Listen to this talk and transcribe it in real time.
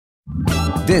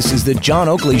This is the John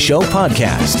Oakley Show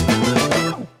podcast.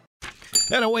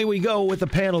 And away we go with the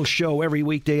panel show every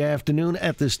weekday afternoon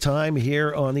at this time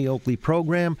here on the Oakley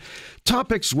program.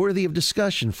 Topics worthy of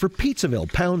discussion for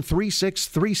Pizzaville, pound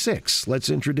 3636. Let's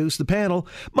introduce the panel.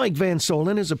 Mike Van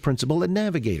Soelen is a principal at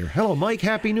Navigator. Hello, Mike.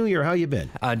 Happy New Year. How you been?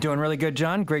 Doing really good,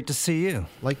 John. Great to see you.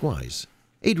 Likewise.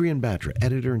 Adrienne Batra,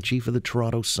 editor-in-chief of the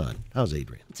Toronto Sun. How's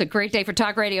Adrienne? It's a great day for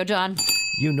talk radio, John.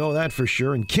 You know that for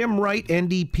sure. And Kim Wright,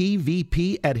 NDP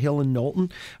VP at Hill and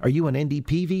Knowlton. Are you an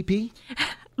NDP VP?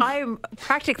 I'm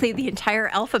practically the entire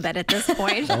alphabet at this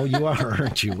point. Oh, you are,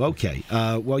 aren't you? Okay.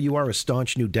 Well, you are a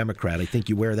staunch New Democrat. I think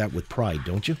you wear that with pride,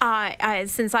 don't you?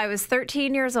 Since I was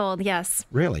 13 years old, yes.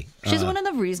 Really? She's one of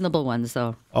the reasonable ones,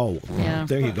 though. Oh, yeah.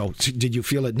 There you go. Did you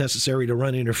feel it necessary to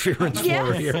run interference for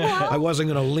her here? Well, I wasn't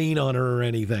going to lean on her or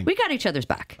anything. We got each other's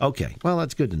back. Okay. Well,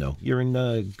 that's good to know. You're in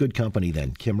good company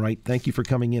then. Kim Wright, thank you for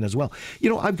coming in as well.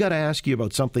 You know, I've got to ask you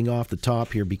about something off the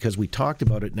top here because we talked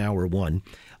about it in hour one.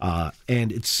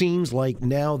 And it seems like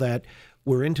now that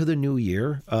we're into the new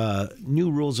year,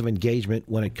 new rules of engagement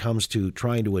when it comes to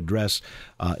trying to address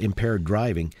impaired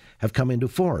driving have come into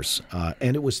force.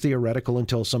 And it was theoretical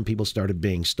until some people started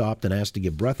being stopped and asked to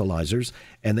give breathalyzers,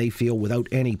 and they feel without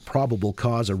any probable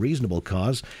cause or reasonable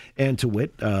cause. And to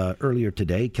wit, earlier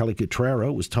today, Kelly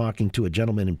Cutrera was talking to a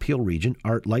gentleman in Peel Region,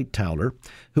 Art Lighttowler,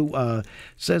 who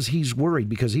says he's worried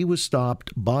because he was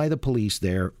stopped by the police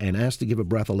there and asked to give a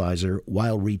breathalyzer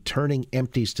while returning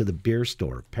empties to the beer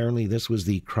store. Apparently, this was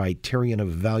the criterion of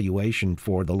evaluation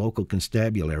for the local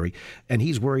constabulary, and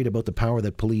he's worried about the power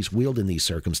that police wield in these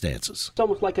circumstances. It's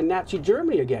almost like a Nazi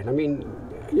Germany again. I mean,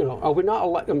 you know, are we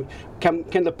not?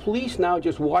 Can the police now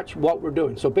just watch what we're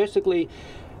doing? So basically,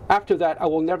 after that, I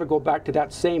will never go back to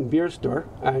that same beer store,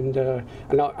 and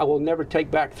I will never take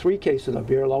back 3 cases of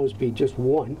beer. It'll always be just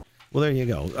 1. Well, there you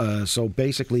go. So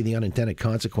basically, the unintended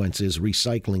consequence is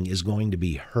recycling is going to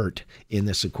be hurt in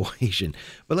this equation.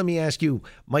 But let me ask you,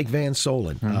 Mike Van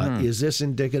Soelen, is this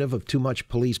indicative of too much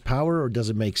police power, or does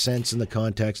it make sense in the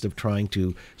context of trying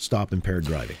to stop impaired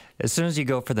driving? As soon as you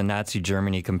go for the Nazi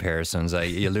Germany comparisons,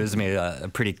 you lose me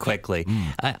pretty quickly.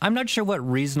 I'm not sure what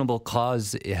reasonable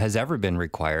cause has ever been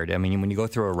required. I mean, when you go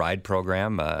through a ride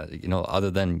program, other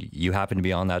than you happen to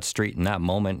be on that street in that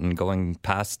moment and going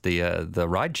past the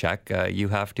ride check, you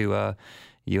have to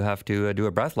do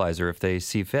a breathalyzer if they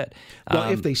see fit.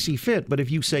 Well, if they see fit, but if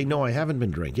you say, no, I haven't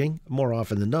been drinking, more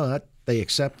often than not, they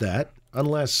accept that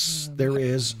unless there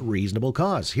is reasonable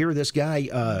cause. Here, this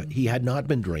guy, he had not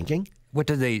been drinking. What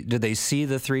did they see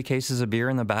the 3 cases of beer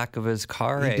in the back of his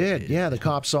car? He did, yeah. The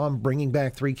cops saw him bringing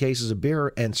back 3 cases of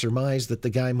beer and surmised that the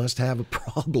guy must have a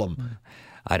problem.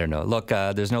 I don't know. Look,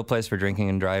 there's no place for drinking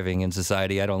and driving in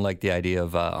society. I don't like the idea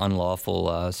of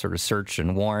unlawful sort of search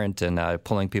and warrant and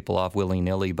pulling people off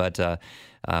willy-nilly, but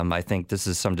I think this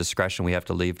is some discretion we have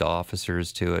to leave to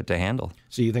officers to handle.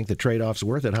 So you think the trade-off's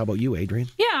worth it? How about you, Adrienne?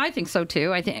 Yeah, I think so,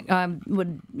 too. I think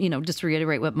would just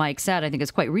reiterate what Mike said. I think it's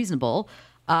quite reasonable.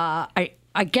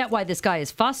 I get why this guy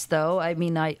is fussed, though. I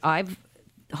mean, I've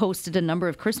hosted a number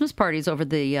of Christmas parties over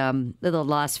the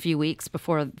last few weeks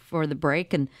before the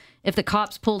break, and if the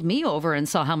cops pulled me over and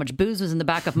saw how much booze was in the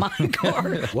back of my car,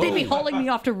 they'd be hauling me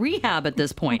off to rehab at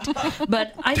this point.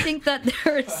 But I think that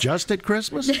there's just at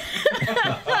Christmas.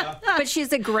 But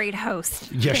she's a great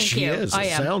host. Yes, Thank she you. is. I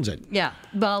am. Sounds it. Yeah.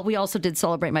 Well, we also did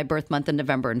celebrate my birth month in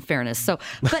November, in fairness. So,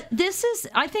 but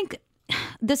I think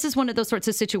this is one of those sorts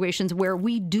of situations where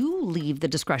we do leave the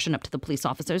discretion up to the police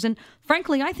officers. And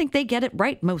frankly, I think they get it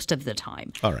right most of the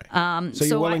time. All right. So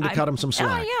you're willing to cut them some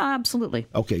slack? Yeah, absolutely.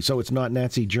 Okay, so it's not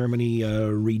Nazi Germany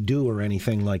redo or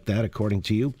anything like that, according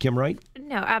to you, Kim Wright?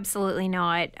 No, absolutely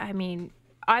not. I mean,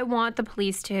 I want the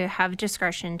police to have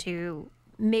discretion to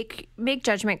make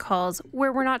judgment calls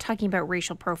where we're not talking about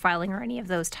racial profiling or any of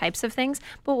those types of things,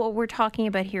 but what we're talking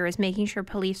about here is making sure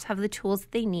police have the tools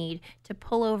that they need to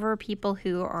pull over people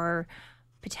who are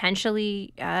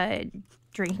potentially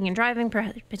drinking and driving,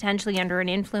 potentially under an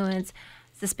influence,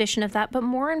 suspicion of that, but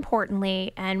more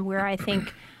importantly, and where I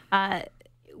think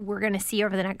we're going to see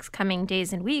over the next coming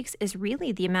days and weeks is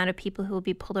really the amount of people who will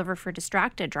be pulled over for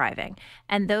distracted driving,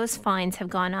 and those fines have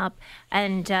gone up,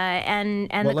 and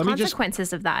the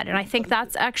consequences of that. And I think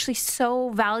that's actually so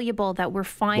valuable that we're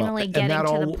finally getting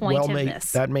to the point of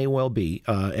this. That may well be,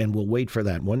 and we'll wait for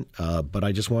that one. But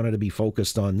I just wanted to be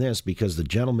focused on this because the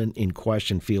gentleman in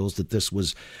question feels that this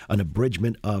was an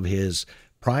abridgment of his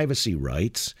privacy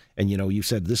rights. And, you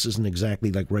said this isn't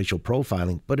exactly like racial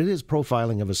profiling, but it is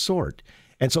profiling of a sort.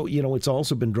 And so, it's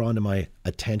also been drawn to my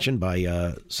attention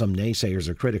by some naysayers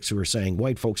or critics who are saying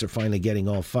white folks are finally getting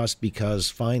all fussed because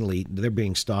finally they're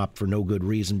being stopped for no good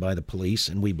reason by the police,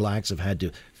 and we blacks have had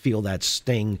to feel that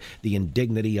sting, the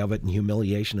indignity of it and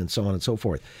humiliation and so on and so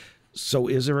forth. So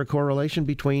is there a correlation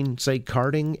between, say,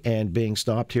 carding and being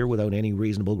stopped here without any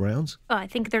reasonable grounds? I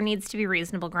think there needs to be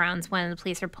reasonable grounds when the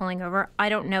police are pulling over. I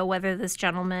don't know whether this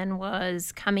gentleman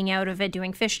was coming out of it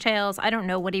doing fishtails. I don't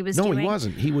know what he was doing. No, he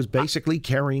wasn't. He was basically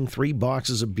carrying 3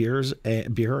 boxes of beer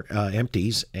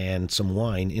empties and some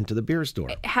wine into the beer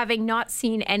store. Having not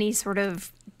seen any sort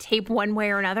of tape one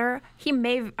way or another, he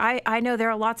may. I know there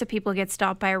are lots of people who get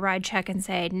stopped by a ride check and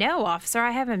say, "No, officer,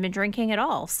 I haven't been drinking at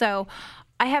all." So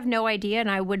I have no idea, and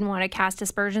I wouldn't want to cast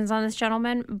aspersions on this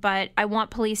gentleman, but I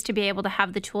want police to be able to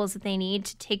have the tools that they need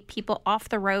to take people off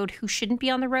the road who shouldn't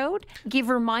be on the road, give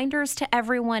reminders to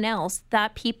everyone else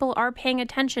that people are paying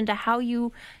attention to how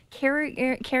you carry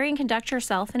and conduct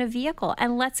yourself in a vehicle.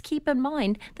 And let's keep in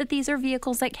mind that these are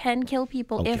vehicles that can kill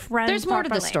people if run There's more to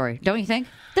properly. this story, don't you think?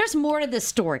 There's more to this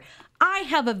story. I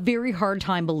have a very hard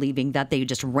time believing that they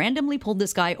just randomly pulled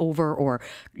this guy over or,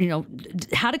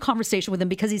 had a conversation with him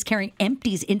because he's carrying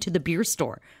empties into the beer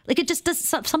store. Like, it just does,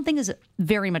 something is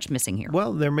very much missing here.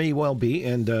 Well, there may well be,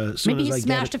 and soon Maybe as he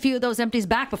smashed a few of those empties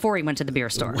back before he went to the beer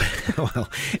store. Well,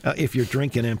 if you're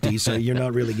drinking empties, you're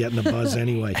not really getting a buzz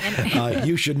anyway.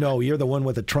 You should know. You're the one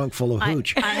with a trunk full of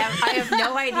hooch. I have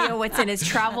no idea what's in his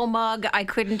travel mug. I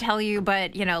couldn't tell you,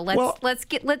 but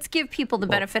let's give people the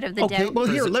benefit of the okay, doubt. well,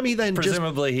 here, let me then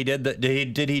Presumably he did.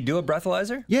 Did he do a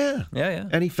breathalyzer? Yeah. Yeah.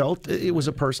 And he felt it was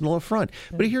a personal affront.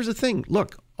 But here's the thing.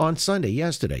 Look, on Sunday,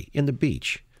 yesterday, in the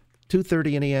beach,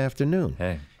 2:30 in the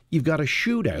afternoon, you've got a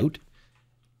shootout,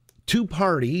 2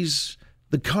 parties,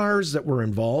 the cars that were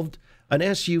involved, an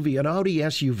SUV, an Audi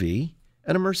SUV,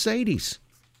 and a Mercedes.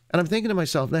 And I'm thinking to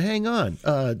myself, now hang on,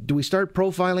 do we start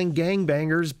profiling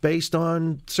gangbangers based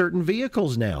on certain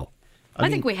vehicles now? I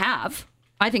think we have.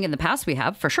 I think in the past we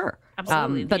have, for sure.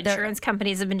 Absolutely. But the insurance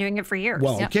companies have been doing it for years.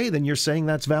 Well, okay, then you're saying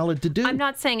that's valid to do. I'm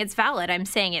not saying it's valid. I'm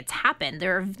saying it's happened.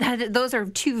 Those are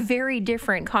 2 very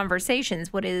different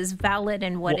conversations, what is valid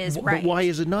and what is right. But why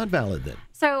is it not valid then?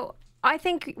 So I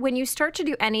think when you start to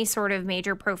do any sort of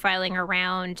major profiling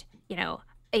around,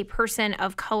 a person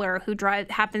of color who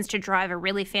happens to drive a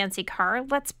really fancy car,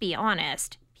 let's be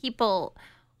honest, people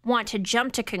want to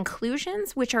jump to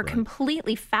conclusions, which are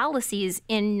completely fallacies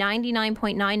in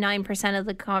 99.99% of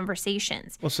the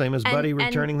conversations. Well, same as Buddy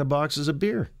returning the boxes of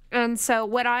beer. And so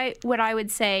what I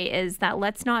would say is that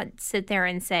let's not sit there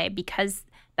and say because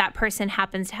that person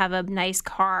happens to have a nice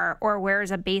car or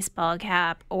wears a baseball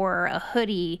cap or a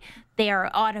hoodie, they are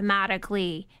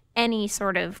automatically any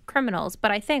sort of criminals.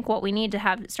 But I think what we need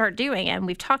to start doing, and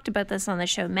we've talked about this on the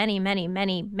show many, many,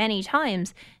 many, many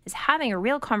times, is having a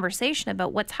real conversation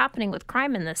about what's happening with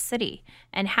crime in this city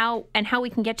and how we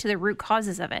can get to the root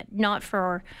causes of it. Not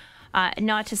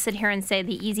to sit here and say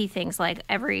the easy things like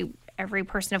every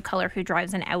person of color who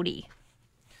drives an Audi.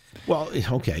 Well,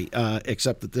 okay,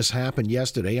 except that this happened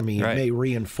yesterday. I mean, It may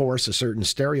reinforce a certain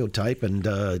stereotype, and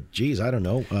I don't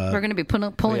know. We're going to be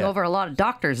pulling over a lot of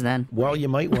doctors then. Well, you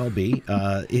might well be.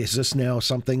 Is this now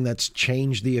something that's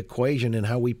changed the equation in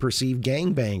how we perceive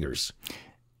gangbangers?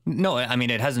 No, I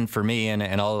mean, it hasn't for me,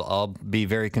 and I'll be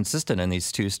very consistent in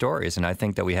these 2 stories. And I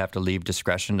think that we have to leave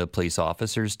discretion to police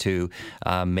officers to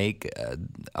make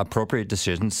appropriate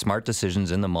decisions, smart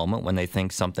decisions in the moment when they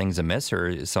think something's amiss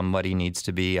or somebody needs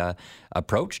to be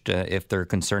approached. If they're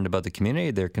concerned about the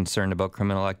community, they're concerned about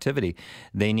criminal activity.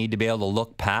 They need to be able to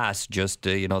look past just,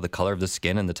 the color of the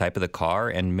skin and the type of the car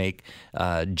and make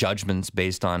judgments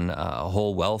based on a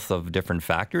whole wealth of different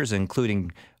factors,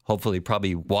 including hopefully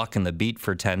probably walking the beat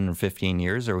for 10 or 15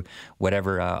 years or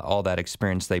whatever, all that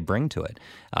experience they bring to it.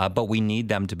 But we need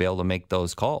them to be able to make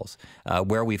those calls.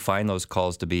 Where we find those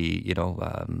calls to be,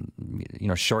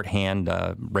 shorthand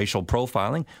racial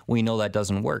profiling, we know that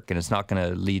doesn't work and it's not going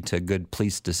to lead to good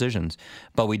police decisions.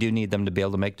 But we do need them to be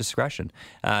able to make discretion.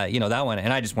 That one,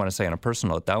 and I just want to say on a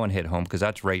personal note, that one hit home because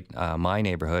that's right my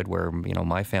neighborhood where,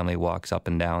 my family walks up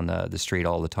and down the street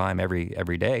all the time,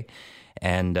 every day.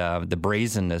 And the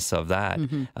brazenness of that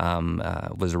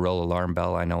was a real alarm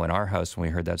bell, I know, in our house when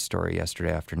we heard that story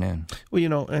yesterday afternoon.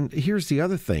 Well, and here's the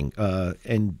other thing.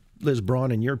 And Liz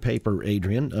Braun in your paper,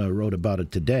 Adrienne, wrote about it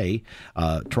today.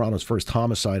 Toronto's first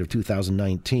homicide of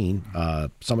 2019.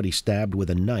 Somebody stabbed with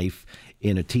a knife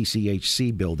in a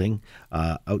TCHC building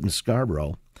out in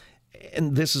Scarborough.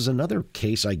 And this is another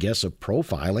case, I guess, of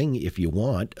profiling, if you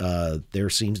want. There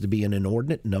seems to be an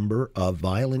inordinate number of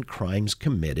violent crimes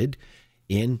committed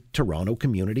in Toronto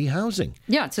community housing.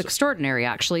 Yeah, it's extraordinary,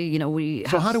 actually.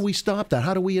 So how do we stop that?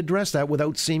 How do we address that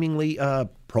without seemingly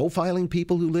profiling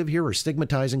people who live here or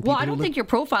stigmatizing people? Well, I don't think you're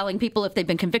profiling people if they've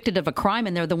been convicted of a crime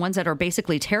and they're the ones that are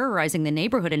basically terrorizing the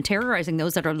neighborhood and terrorizing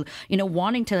those that are,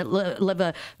 wanting to live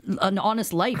an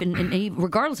honest life, and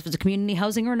regardless if it's a community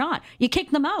housing or not. You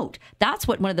kick them out. That's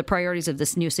what one of the priorities of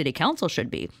this new city council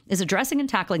should be, is addressing and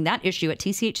tackling that issue at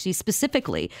TCHC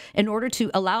specifically in order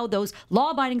to allow those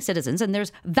law-abiding citizens, and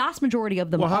there's vast majority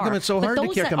of them. Well, how come it's so hard to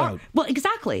kick them out? Well,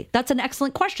 exactly. That's an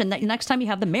excellent question. That next time you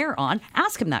have the mayor on,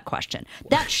 ask him that question.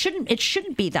 It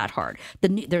shouldn't be that hard.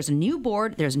 There's a new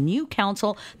board. There's a new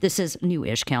council. This is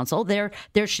new-ish council.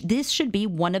 This should be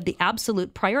one of the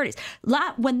absolute priorities.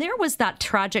 When there was that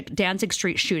tragic Danzig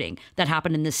Street shooting that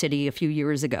happened in the city a few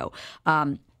years ago,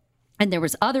 and there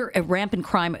was other rampant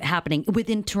crime happening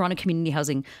within Toronto community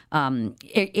housing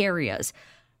areas.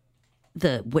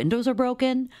 The windows are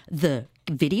broken. The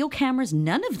video cameras,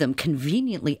 none of them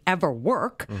conveniently ever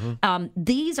work.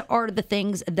 These are the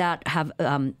things that have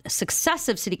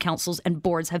successive city councils and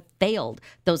boards have failed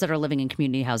those that are living in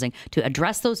community housing to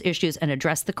address those issues and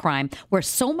address the crime, where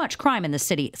so much crime in the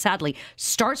city, sadly,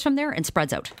 starts from there and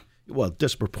spreads out. Well,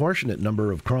 disproportionate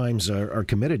number of crimes are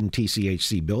committed in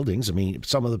TCHC buildings. I mean,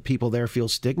 some of the people there feel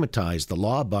stigmatized, the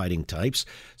law-abiding types.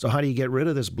 So how do you get rid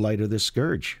of this blight or this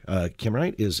scourge? Kim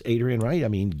Wright, is Adrienne right? I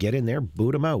mean, get in there,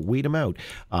 boot them out, weed them out.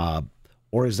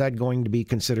 Or is that going to be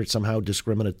considered somehow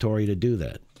discriminatory to do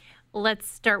that? Let's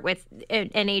start with,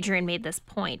 and Adrienne made this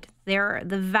point, the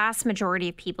vast majority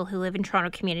of people who live in Toronto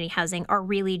community housing are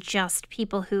really just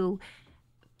people who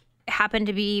happen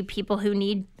to be people who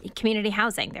need community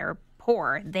housing. They're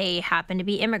poor. They happen to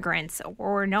be immigrants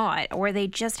or not, or they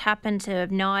just happen to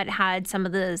have not had some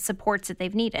of the supports that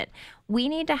they've needed. We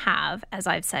need to have, as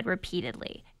I've said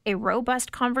repeatedly, a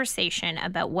robust conversation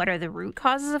about what are the root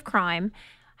causes of crime,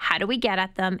 how do we get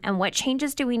at them, and what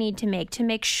changes do we need to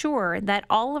make sure that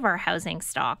all of our housing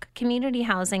stock, community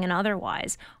housing and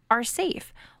otherwise, are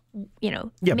safe.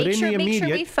 Make sure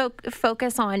we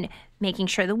focus on making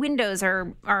sure the windows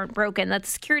aren't broken, that the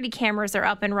security cameras are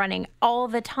up and running all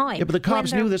the time. Yeah, but the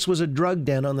cops knew this was a drug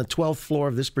den on the 12th floor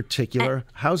of this particular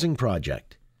housing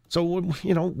project. So,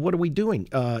 what are we doing?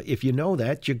 If you know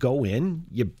that, you go in,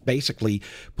 you basically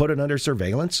put it under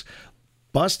surveillance,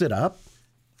 bust it up,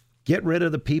 get rid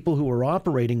of the people who are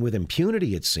operating with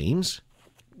impunity, it seems.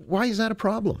 Why is that a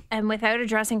problem? And without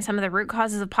addressing some of the root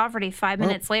causes of poverty, 5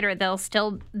 minutes later,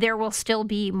 there will still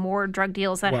be more drug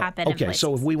deals that happen. Okay,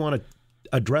 so if we want to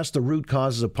address the root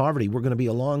causes of poverty, we're going to be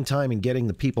a long time in getting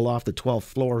the people off the 12th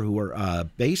floor who are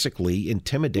basically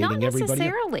intimidating everybody. Not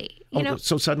necessarily.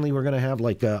 So suddenly we're going to have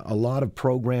like a lot of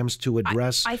programs to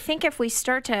address. I think if we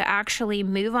start to actually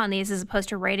move on these, as opposed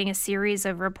to writing a series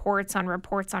of reports on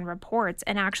reports on reports,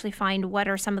 and actually find what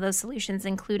are some of those solutions,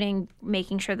 including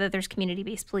making sure that there's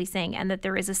community-based policing and that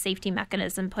there is a safety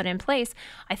mechanism put in place,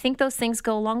 I think those things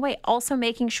go a long way. Also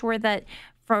making sure that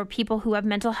for people who have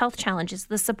mental health challenges,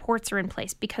 the supports are in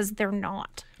place, because they're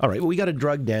not. All right, well, we got a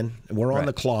drug den. We're on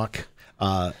the clock.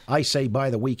 I say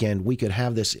by the weekend, we could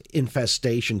have this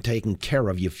infestation taken care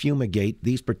of. You fumigate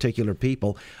these particular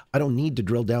people. I don't need to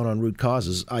drill down on root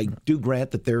causes. I do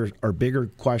grant that there are bigger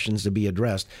questions to be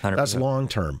addressed. 100%. That's long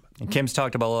term. And Kim's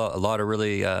talked about a lot of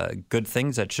really good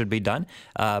things that should be done,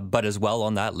 but as well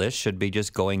on that list should be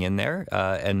just going in there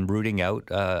and rooting out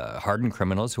hardened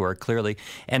criminals who are clearly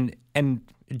and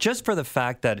just for the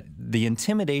fact that the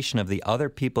intimidation of the other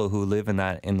people who live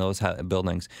in those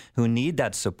buildings, who need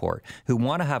that support, who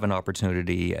want to have an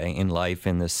opportunity in life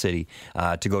in this city,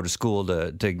 to go to school,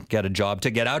 to get a job, to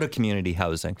get out of community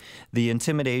housing, the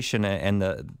intimidation and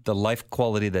the life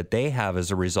quality that they have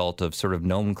as a result of sort of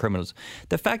known criminals.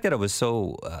 The fact that it was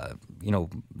so,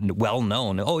 well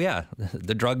known. Oh yeah,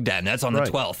 the drug den. That's on the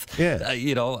 12th.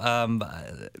 Yeah.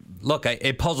 Look,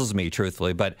 it puzzles me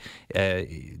truthfully, but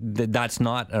that's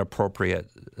not an appropriate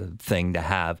thing to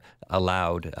have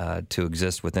allowed to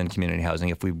exist within community housing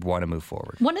if we want to move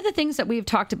forward. One of the things that we've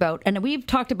talked about, and we've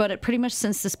talked about it pretty much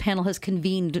since this panel has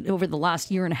convened over the last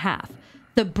year and a half,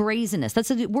 the brazenness. That's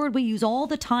a word we use all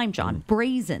the time, John,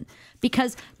 brazen,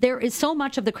 because there is so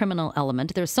much of the criminal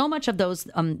element. There's so much of those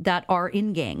that are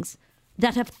in gangs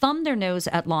that have thumbed their nose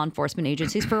at law enforcement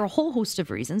agencies for a whole host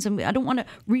of reasons. And I don't want to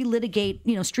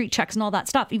relitigate, street checks and all that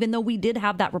stuff, even though we did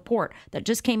have that report that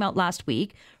just came out last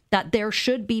week, that there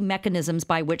should be mechanisms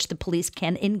by which the police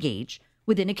can engage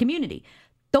within a community.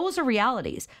 Those are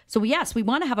realities. So yes, we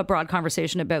want to have a broad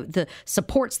conversation about the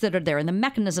supports that are there and the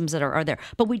mechanisms that are there,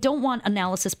 but we don't want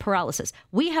analysis paralysis.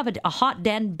 We have a hot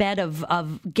den bed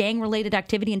of gang-related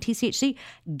activity in TCHC.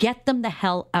 Get them the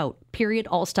hell out. Period.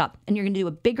 All stop. And you're going to do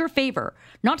a bigger favor,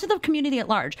 not to the community at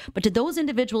large, but to those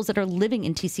individuals that are living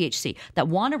in TCHC, that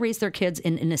want to raise their kids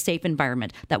in a safe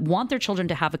environment, that want their children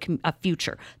to have a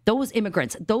future. Those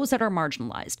immigrants, those that are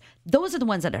marginalized, those are the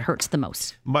ones that it hurts the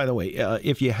most. By the way,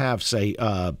 if you have, say,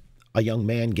 a young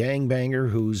man gangbanger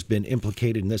who's been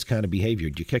implicated in this kind of behavior,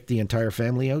 do you kick the entire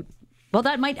family out? Well,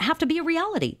 that might have to be a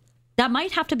reality. That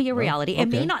might have to be a reality. Okay. It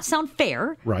may not sound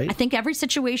fair. Right. I think every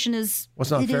situation is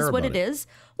What's not it fair is what about it it? is.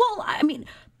 Well, I mean,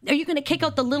 are you going to kick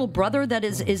out the little brother that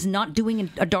is not doing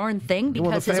a darn thing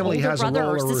because the family his older has a brother role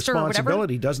or of sister or whatever?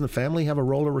 responsibility. Doesn't the family have a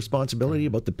role of responsibility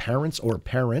about the parents or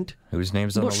parent? Whose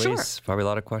name's on Well, the sure. lease? Probably a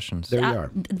lot of questions. There you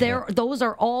are. Those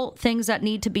are all things that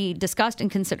need to be discussed and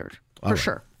considered, for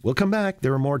sure. We'll come back.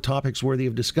 There are more topics worthy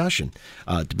of discussion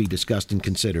to be discussed and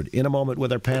considered. In a moment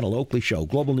with our panel, Oakley Show,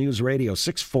 Global News Radio,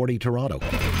 640 Toronto.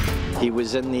 He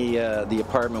was in the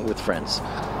apartment with friends,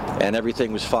 and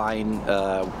everything was fine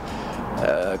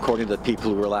according to the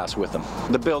people who were last with him.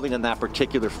 The building on that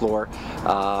particular floor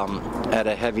had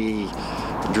a heavy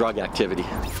drug activity.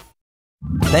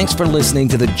 Thanks for listening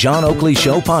to the John Oakley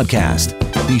Show podcast.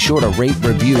 Be sure to rate,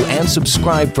 review, and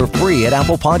subscribe for free at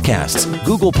Apple Podcasts,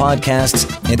 Google Podcasts,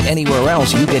 and anywhere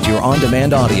else you get your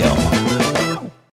on-demand audio.